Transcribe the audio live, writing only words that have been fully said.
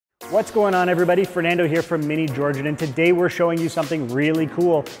What's going on, everybody? Fernando here from Mini Georgian, and today we're showing you something really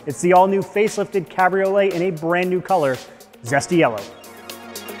cool. It's the all-new facelifted cabriolet in a brand new color, Zesty Yellow.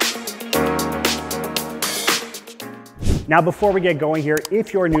 Now, before we get going here,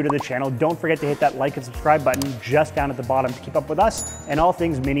 if you're new to the channel, don't forget to hit that like and subscribe button just down at the bottom to keep up with us and all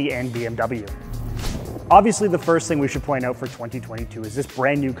things Mini and BMW. Obviously, the first thing we should point out for 2022 is this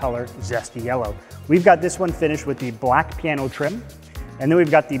brand new color, Zesty Yellow. We've got this one finished with the black piano trim, and then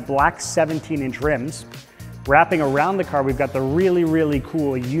we've got the black 17-inch rims. Wrapping around the car, we've got the really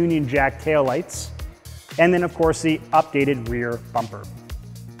cool Union Jack taillights, and then of course the updated rear bumper.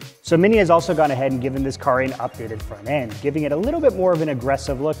 So Mini has also gone ahead and given this car an updated front end, giving it a little bit more of an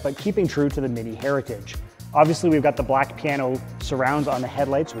aggressive look, but keeping true to the Mini heritage. Obviously, we've got the black piano surrounds on the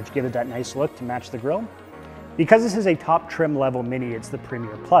headlights, which give it that nice look to match the grille. Because this is a top trim level Mini, it's the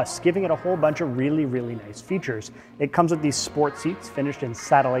Premier Plus, giving it a whole bunch of really nice features. It comes with these sport seats finished in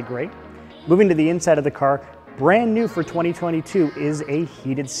satellite gray. Moving to the inside of the car, brand new for 2022 is a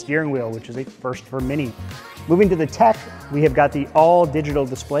heated steering wheel, which is a first for Mini. Moving to the tech, we have got the all digital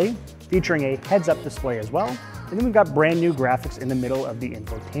display featuring a heads-up display as well. And then we've got brand new graphics in the middle of the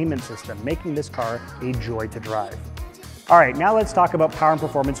infotainment system, making this car a joy to drive. All right, now let's talk about power and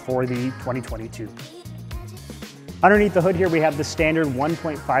performance for the 2022. Underneath the hood here, we have the standard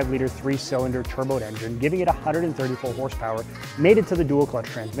 1.5-liter 3-cylinder turbo engine, giving it 134 horsepower, mated to the dual clutch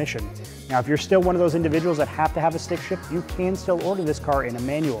transmission. Now, if you're still one of those individuals that have to have a stick shift, you can still order this car in a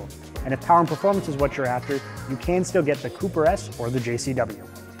manual. And if power and performance is what you're after, you can still get the Cooper S or the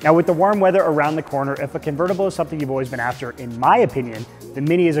JCW. Now, with the warm weather around the corner, if a convertible is something you've always been after, in my opinion, the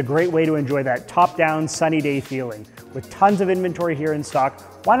Mini is a great way to enjoy that top-down sunny day feeling. With tons of inventory here in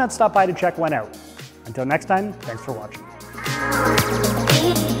stock, why not stop by to check one out? Until next time, thanks for watching.